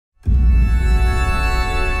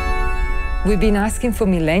We've been asking for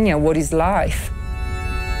millennia, what is life?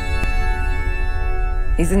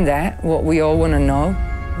 Isn't that what we all want to know?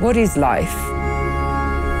 What is life?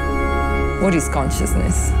 What is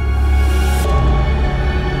consciousness?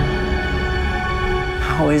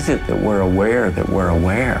 How is it that we're aware that we're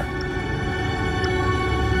aware?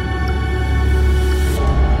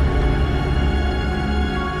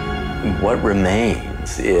 What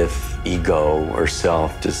remains if ego or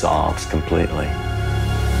self dissolves completely?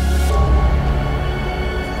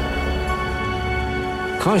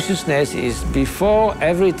 Consciousness is, before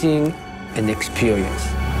everything, an experience.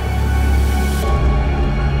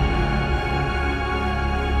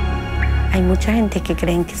 Hay mucha gente que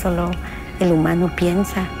creen que solo el humano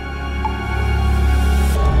piensa.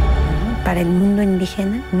 Para el mundo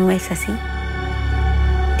indígena no es así.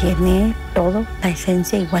 Tiene todo, la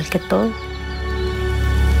esencia igual que todo.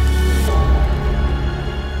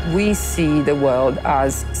 We see the world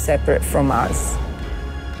as separate from us.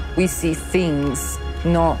 We see things,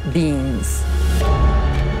 not beings.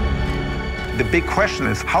 The big question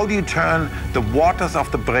is, how do you turn the waters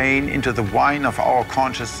of the brain into the wine of our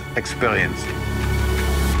conscious experience?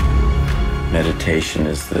 Meditation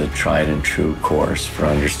is the tried and true course for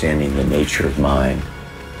understanding the nature of mind,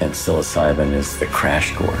 and psilocybin is the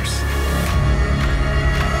crash course.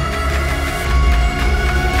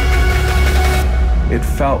 It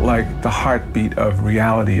felt like the heartbeat of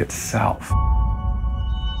reality itself.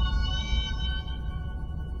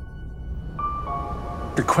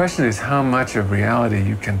 The question is how much of reality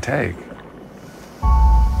you can take.